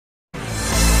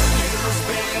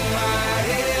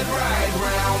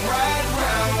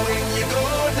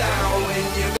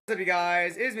you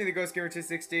guys? It's me, the Ghost Gamer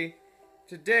 260.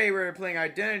 Today we're playing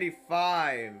Identity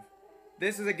V.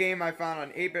 This is a game I found on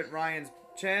 8-Bit Ryan's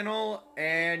channel,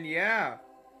 and yeah,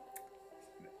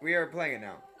 we are playing it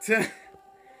now.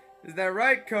 Is that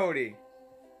right, Cody?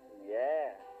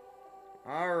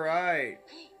 Yeah. Alright.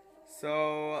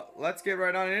 So, let's get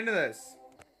right on into this.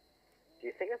 Do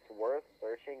you think it's worth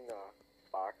searching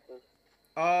boxes?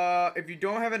 If you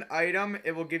don't have an item,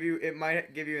 it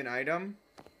might give you an item.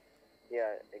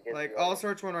 Yeah, it gives Like, you I'll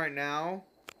search one right now.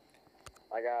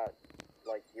 I got,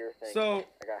 like, your thing. So,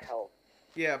 I got health.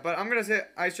 yeah, but I'm gonna say,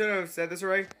 I should have said this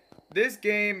already. This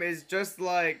game is just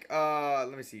like,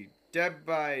 let me see, Dead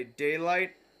by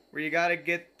Daylight, where you gotta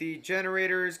get the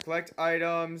generators, collect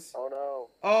items. Oh no.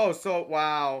 Oh, so,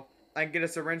 wow. I can get a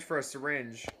syringe for a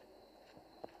syringe.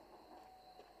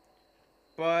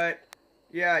 But,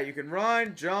 yeah, you can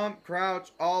run, jump,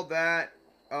 crouch, all that.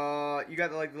 You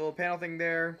got the, like, the little panel thing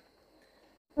there.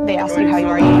 They ask you how you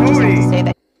are, you just have to say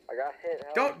that. I got hit.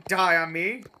 Help. Don't die on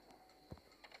me.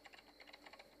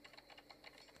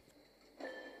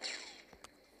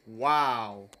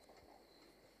 Wow.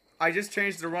 I just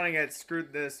changed the running, it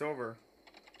screwed this over.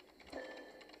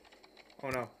 Oh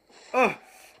no. Ugh.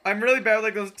 I'm really bad with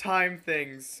like those time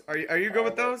things. Are you good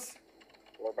with those?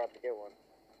 We're about to get one.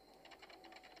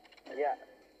 Yeah.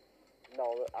 No,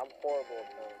 I'm horrible with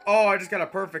those. Oh, I just got a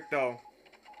perfect though.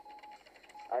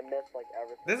 I missed like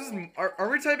everything. This is are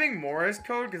we typing Morse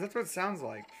code? Because that's what it sounds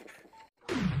like.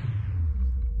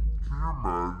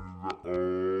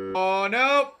 Oh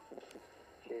no!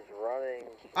 She's running.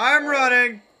 I'm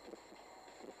running!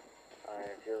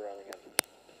 Alright, if you're running it.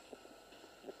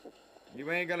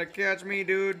 You ain't gonna catch me,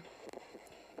 dude.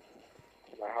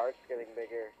 My heart's getting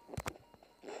bigger.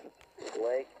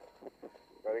 Blake,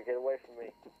 better get away from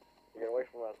me. Get away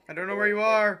from us. I don't know where you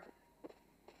are.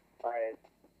 Alright.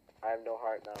 I have no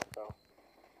heart now, so.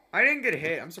 I didn't get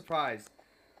hit. I'm surprised.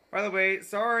 By the way,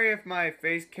 sorry if my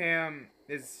face cam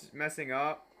is messing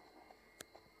up.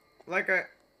 Like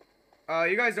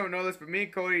you guys don't know this, but me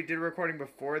and Cody did a recording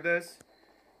before this.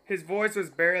 His voice was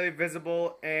barely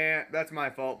visible, and that's my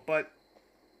fault. But,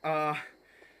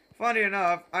 funny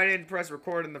enough, I didn't press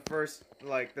record in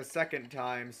the second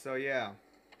time, so yeah.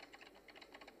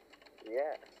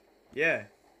 Yeah. Yeah.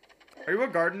 Are you a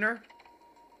gardener?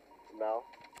 No.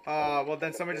 Well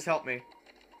then someone just help me.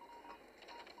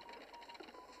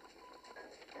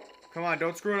 Come on,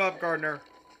 don't screw it up, gardener.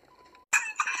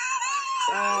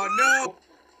 Oh no!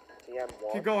 Yeah,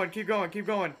 Keep going, keep going, keep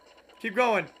going. Keep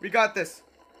going. We got this.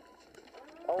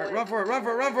 Oh, Alright, run for it, run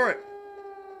for it, run for it!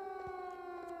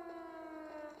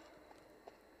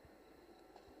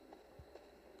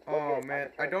 Oh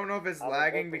man, I don't know if it's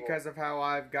lagging because of how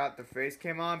I've got the face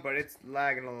cam on, but it's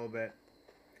lagging a little bit.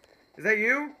 Is that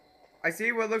you? I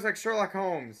see what looks like Sherlock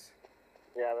Holmes.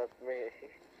 Yeah, that's me.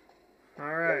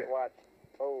 Alright. Wait, watch.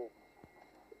 Oh.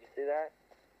 Did you see that?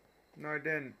 No, I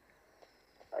didn't.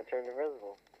 I turned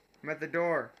invisible. I'm at the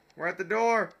door. We're at the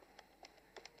door.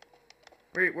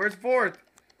 Wait, where's Fourth?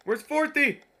 Where's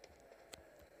Fourthy?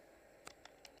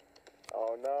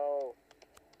 Oh no.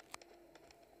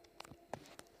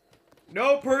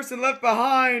 No person left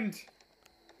behind.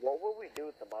 What will we do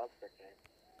with the monster game?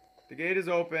 The gate is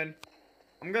open.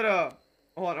 I'm gonna...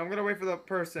 Hold on, I'm gonna wait for the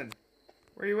person.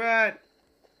 Where you at?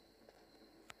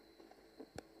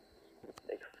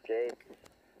 Escape.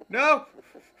 No!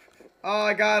 Oh,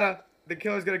 I gotta. The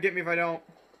killer's gonna get me if I don't.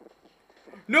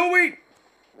 No, wait!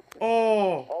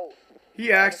 Oh! Oh.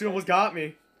 He actually almost got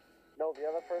me. No, the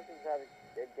other person's at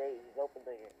a gate. He's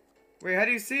opening it. Wait, how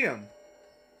do you see him?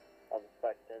 I'm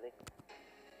spectating.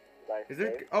 Is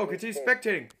it? Oh, continue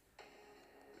spectating.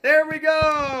 There we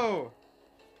go!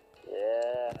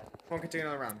 Yeah. Come on, continue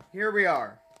another round. Here we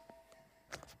are.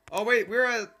 Oh, wait, we're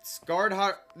at Scarred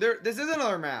Hot. This is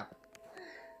another map.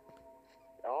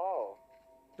 Oh.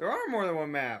 There are more than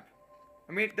one map.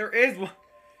 I mean, there is one.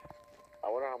 I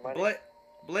wonder how many.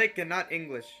 Blake and not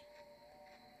English.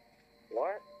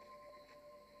 What?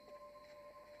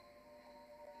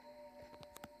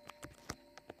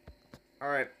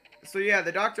 Alright. So, yeah,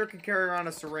 the doctor can carry around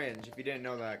a syringe, if you didn't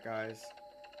know that, guys.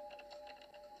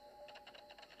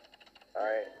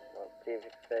 Alright. Let's see if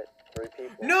it can fit 3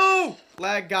 people. No!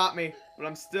 Lag got me, but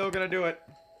I'm still gonna do it.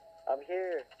 I'm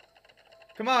here.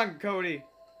 Come on, Cody.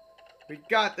 We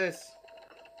got this.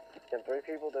 Can 3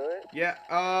 people do it?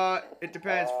 Yeah, it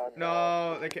depends.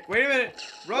 No. No, they can't. Wait a minute.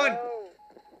 Run! No.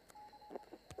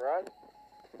 Run?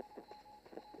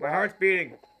 My heart's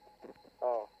beating.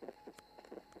 Oh.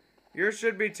 Yours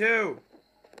should be too.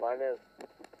 Mine is.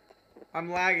 I'm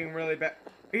lagging really bad.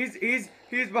 He's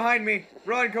behind me.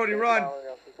 Run, Cody, He's run. following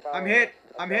us, he's I'm following hit. us.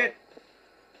 I'm Okay. hit.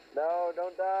 No,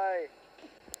 don't die.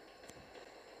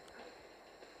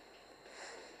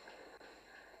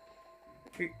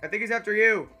 I think he's after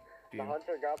you. The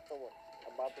hunter got someone.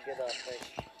 I'm about to get a thing.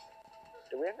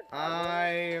 Do we have a timer?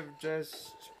 I have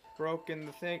just broken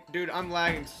the thing. Dude, I'm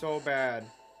lagging so bad.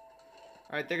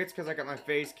 I think it's because I got my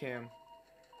face cam.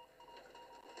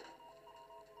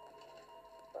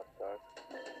 That sucks.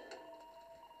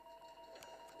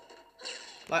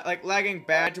 Like lagging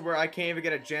bad to where I can't even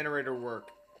get a generator work.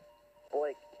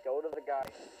 Blake, go to the guy.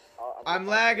 I'm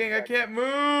lagging. I can't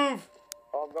move.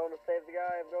 Oh, I'm going to save the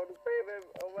guy. I'm going to save him.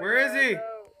 Oh my Where is God, he? no.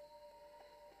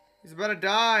 He's about to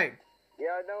die.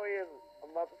 Yeah, I know he is.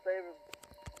 I'm about to save him.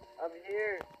 I'm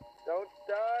here. Don't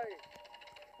die.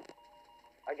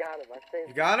 I got him. I saved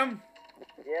You him. got him?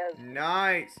 Yes.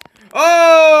 Nice.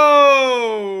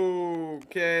 Oh!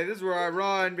 Okay, this is where I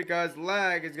run because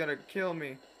lag is gonna kill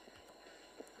me.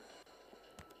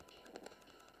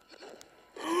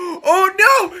 Oh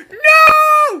no!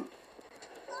 No!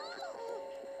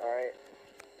 Alright.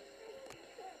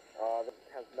 Oh, this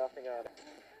has nothing on it.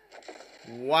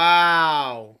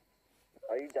 Wow.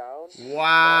 Are you down?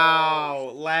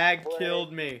 Wow. Lag Play.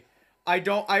 killed me. I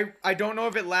don't know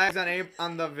if it lags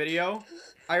on the video.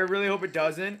 I really hope it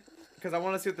doesn't, because I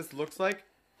want to see what this looks like.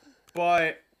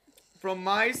 But from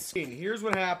my scene, here's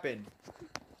what happened.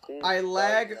 He's I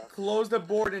lag, down now. closed the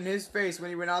board in his face when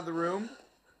he went out of the room,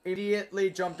 immediately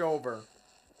jumped over.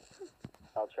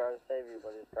 I'll try to save you,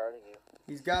 but he's guarding you.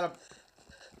 He's got a...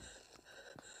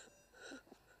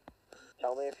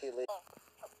 Tell me if he leaves.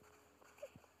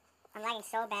 I'm lagging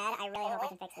so bad, I really hope I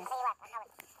can fix this.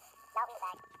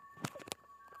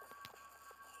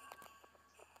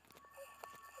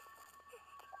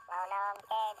 Oh no, I'm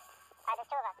scared. There's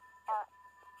two of us, so...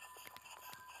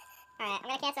 Alright, I'm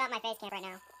gonna cancel out my face cam right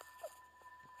now.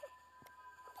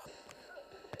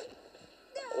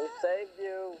 We saved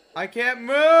you. I can't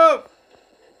move!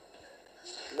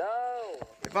 No.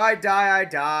 If I die, I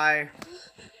die.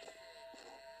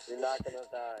 You're not gonna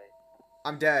die.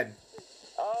 I'm dead.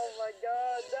 Oh my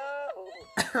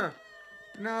God, no.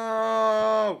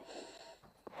 No!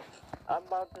 I'm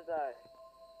about to die.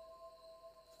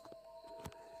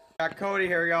 Got Cody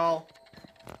here, y'all.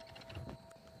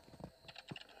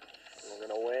 We're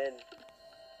gonna win.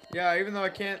 Yeah, even though I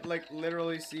can't, like,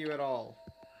 literally see you at all.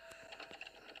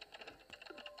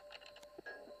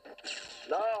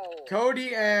 No.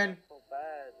 Cody and... So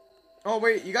bad. Oh,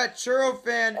 wait, you got Churro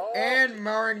Fan Oh. and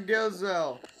Marin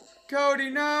Gizel. Cody,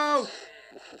 no!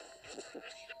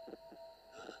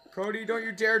 Cody, don't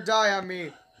you dare die on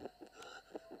me.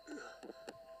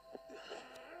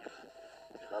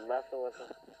 I'm messing with him.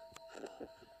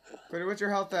 Cody, what's your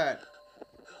health at?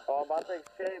 Oh, I'm about to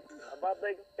escape. I'm about to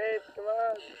escape. Come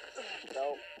on.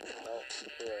 Nope. Nope.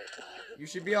 Too late. You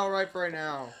should be alright for right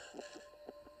now.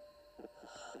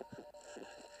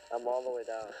 I'm all the way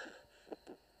down.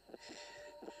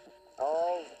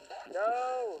 Oh,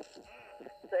 no!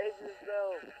 Save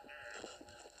yourself.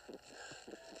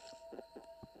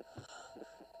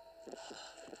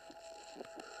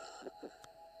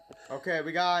 Okay,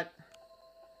 we got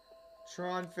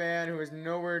Tron Fan, who is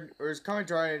nowhere, or is coming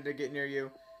trying to get near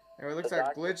you. And it looks The like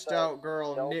doctor glitched said, out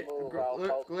girl. "Don't move, I'll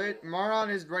help you." Maron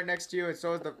is right next to you, and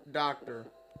so is the doctor.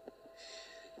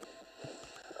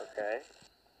 Okay.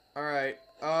 Alright,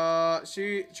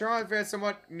 Tron Fan's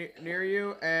somewhat near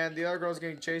you, and the other girl's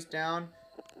getting chased down.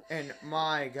 And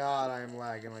my god, I am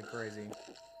lagging like crazy.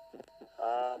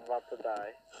 I'm about to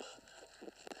die.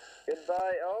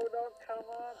 Goodbye. Oh, no, come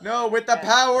on. No, with the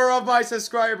power of my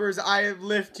subscribers, I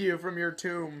lift you from your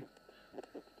tomb.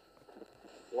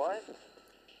 What?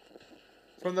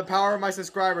 From the power of my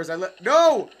subscribers, I lift.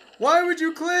 No! Why would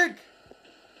you click?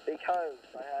 Because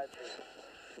I had to.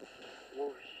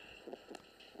 Whoosh.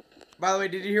 By the way,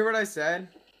 did you hear what I said?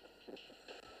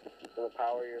 For the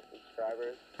power of your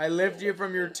subscribers. I lift you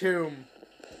from your tomb.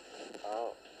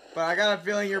 Oh. But I got a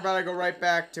feeling you're about to go right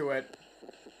back to it.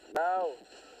 No.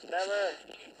 Never.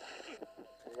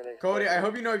 I'm gonna Cody, escape. I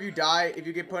hope you know if you die, if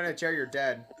you get put in a chair, you're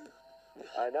dead.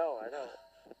 I know, I know.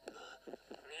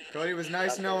 Cody, it was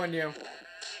nice Okay. knowing you.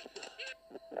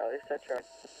 At least I tried.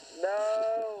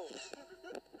 No!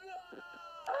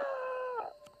 Ah!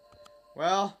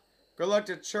 Well, good luck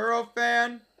to Churro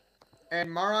Fan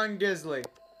and Maron Gisley.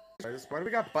 Why do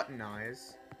we got button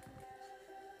eyes?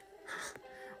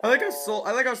 I like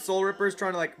how Soul Ripper's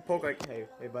trying to like poke like, hey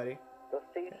buddy. The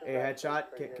cease Hey, and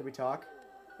headshot. desist Can we talk?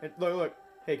 And look.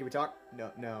 Hey, can we talk?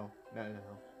 No.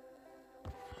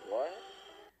 What?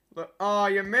 Look. Oh,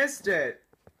 you missed it.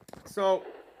 So,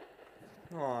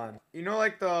 hold on. You know,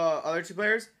 like the other two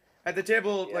players at the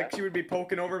table, Yeah. like she would be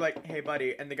poking over, like, "Hey,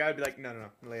 buddy," and the guy would be like, "No,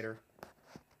 later."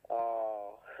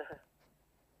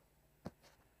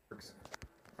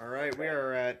 Alright, we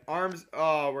are at Arms.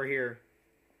 Oh, we're here.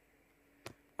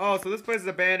 Oh, so this place is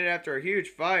abandoned after a huge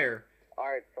fire.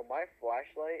 Alright, so my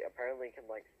flashlight apparently can,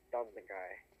 like, stun the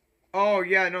guy. Oh,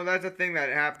 yeah, no, that's a thing that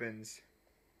happens.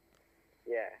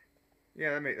 Yeah.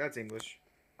 Yeah, that's English.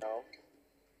 No.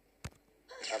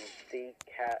 I'm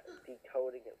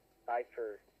decoding a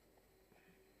cipher.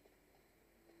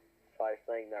 So I'm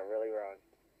saying that really wrong.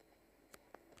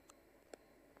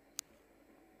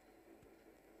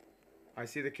 I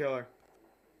see the killer.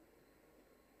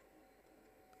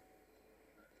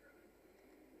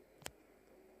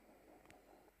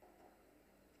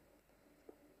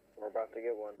 We're about to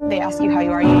get one. They ask you how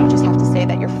you are, you just have to say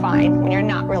that you're fine when you're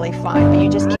not really fine, but you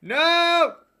just keep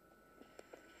No!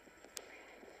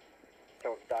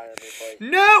 Don't die on me, please.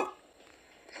 No!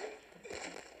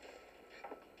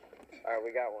 Alright,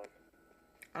 we got one.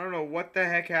 I don't know what the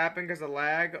heck happened because of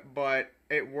lag, but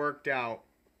it worked out.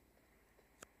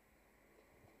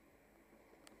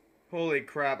 Holy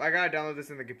crap. I gotta download this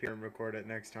in the computer and record it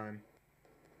next time.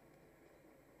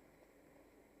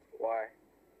 Why?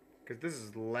 Because this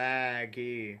is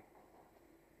laggy.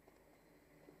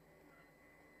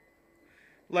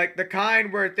 Like the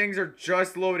kind where things are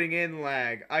just loading in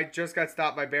lag. I just got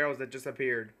stopped by barrels that just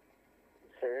appeared.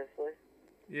 Seriously?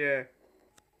 Yeah.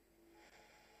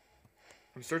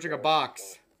 I'm searching a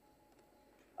box.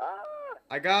 Ah!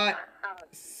 I got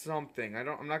something. I'm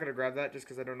not gonna grab that just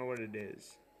because I don't know what it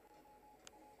is.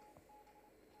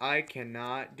 I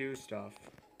cannot do stuff.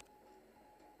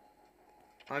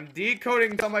 I'm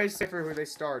decoding somebody's cipher who they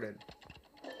started.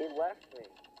 He left me.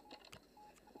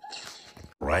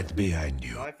 Right behind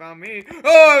you. Well, I found me.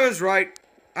 Oh, I was right.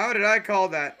 How did I call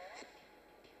that?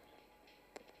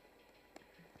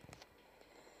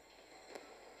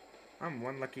 I'm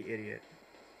one lucky idiot.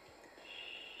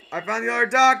 I found the other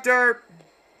doctor.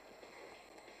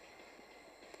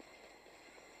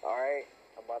 Alright,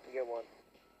 I'm about to get one.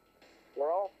 We're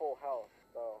all full health,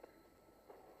 so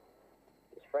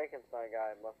this Frankenstein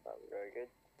guy must not be very good.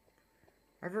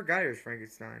 I forgot he was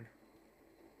Frankenstein.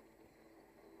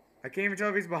 I can't even tell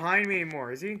if he's behind me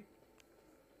anymore, is he?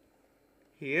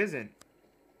 He isn't.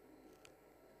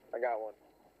 I got one.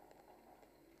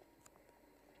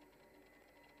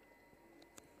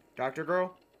 Doctor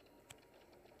Girl?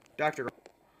 Doctor Girl.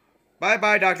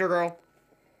 Bye-bye, Doctor Girl.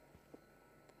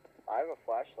 I have a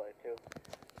flashlight too.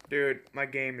 Dude, my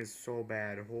game is so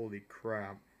bad. Holy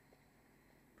crap.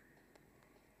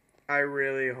 I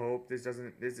really hope this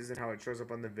isn't how it shows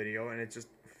up on the video and it's just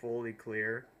fully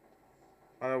clear.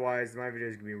 Otherwise, my video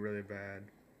is going to be really bad.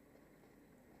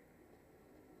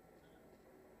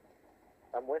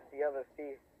 I'm with the other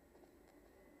thief.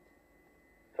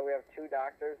 So we have 2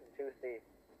 doctors and 2 thieves.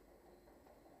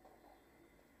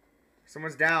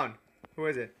 Someone's down. Who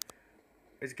is it?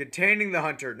 It's containing the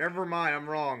hunter. Never mind, I'm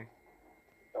wrong.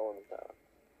 No one's down.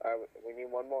 Alright, we need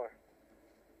one more.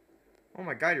 Oh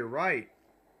my god, you're right.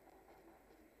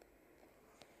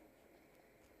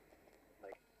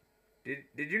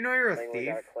 Did you know you're I a think we thief?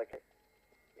 gotta click it.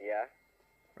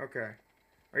 Yeah? Okay.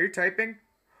 Are you typing?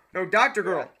 No, Doctor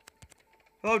Girl.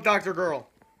 Hello, Doctor Girl.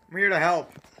 I'm here to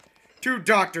help. 2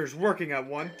 doctors working at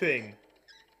one thing.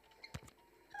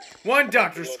 One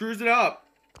doctor screws it up.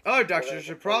 Other doctors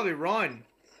should probably run.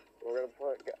 We're gonna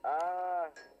put...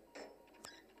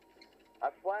 I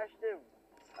flashed him.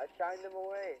 I shined him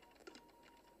away.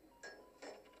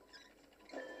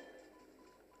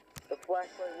 The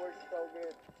flashlight works so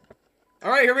good.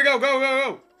 Alright, here we go. Go, go,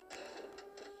 go.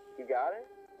 You got it?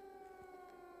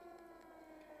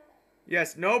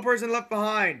 Yes, no person left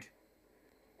behind.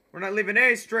 We're not leaving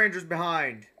any strangers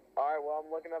behind. Alright, well,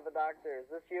 I'm looking at the doctor. Is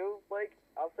this you, Blake?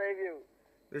 I'll save you.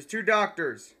 There's 2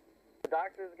 doctors. The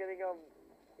doctor's getting them.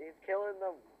 He's killing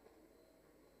them.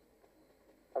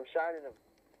 I'm shining him.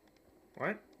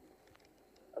 What?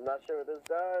 I'm not sure what this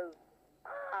does.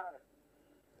 Ah!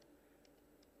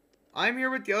 I'm here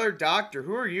with the other doctor.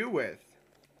 Who are you with?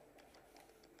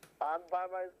 I'm by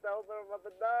myself and I'm about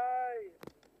to die.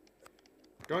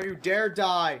 Don't you dare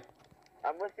die.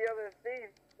 I'm with the other thief.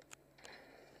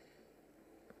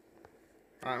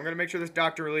 Alright, I'm gonna make sure this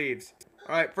doctor leaves.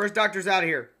 Alright, first doctor's out of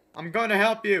here. I'm gonna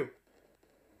help you.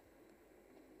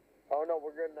 Oh no,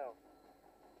 we're good now.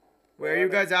 Wait, are you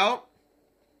guys out?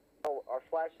 Oh, our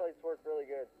flashlights work really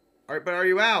good. Alright, but are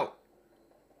you out?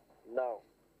 No.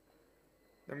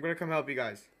 I'm gonna come help you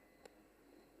guys.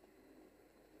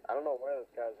 I don't know where this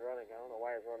guy's running. I don't know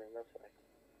why he's running this way.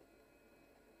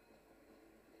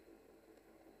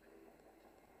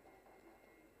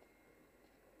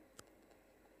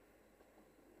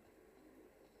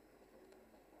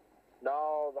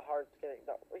 No, the heart's getting...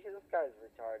 No, look at this guy's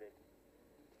retarded.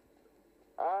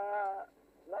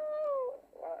 No!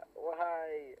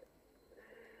 Why?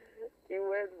 He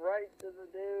went right to the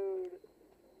dude.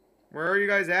 Where are you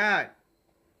guys at?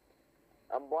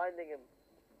 I'm blinding him.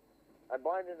 I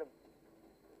blinded him.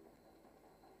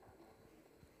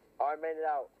 Oh, I made it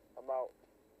out. I'm out.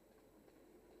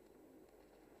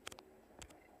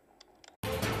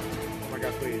 Oh my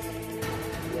god, please.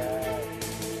 Yeah.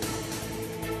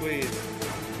 Please.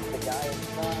 The guy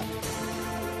is not.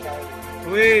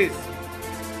 Please.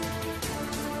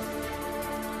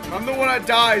 I'm the one that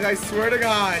dies, I swear to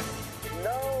God.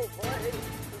 No, what?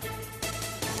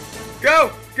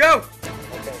 Go! Go!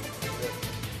 Okay.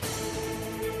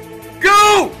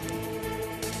 Go!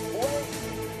 Wait.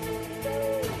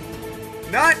 No.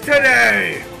 Not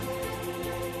today!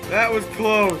 That was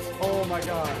close. Oh my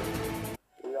god.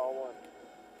 We all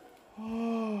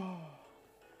won.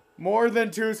 More than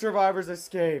 2 survivors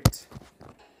escaped.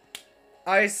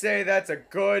 I say that's a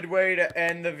good way to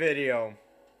end the video.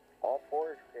 All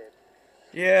 4 escaped.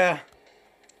 Yeah.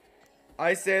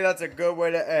 I say that's a good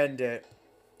way to end it.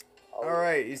 Oh,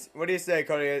 Alright, what do you say,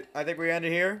 Cody? I think we end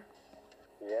it here?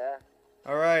 Yeah.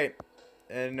 Alright.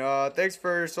 And thanks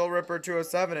for Soul Ripper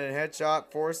 207 and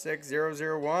Headshot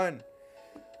 46001.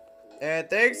 And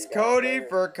thanks, Cody,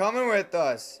 for coming with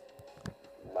us.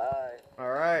 Bye.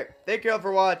 Alright. Thank you all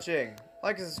for watching.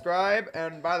 Like and subscribe.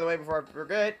 And by the way, before I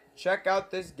forget, check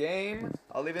out this game.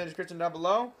 I'll leave it in the description down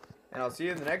below. And I'll see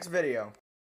you in the next video.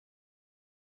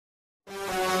 We'll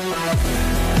be right back.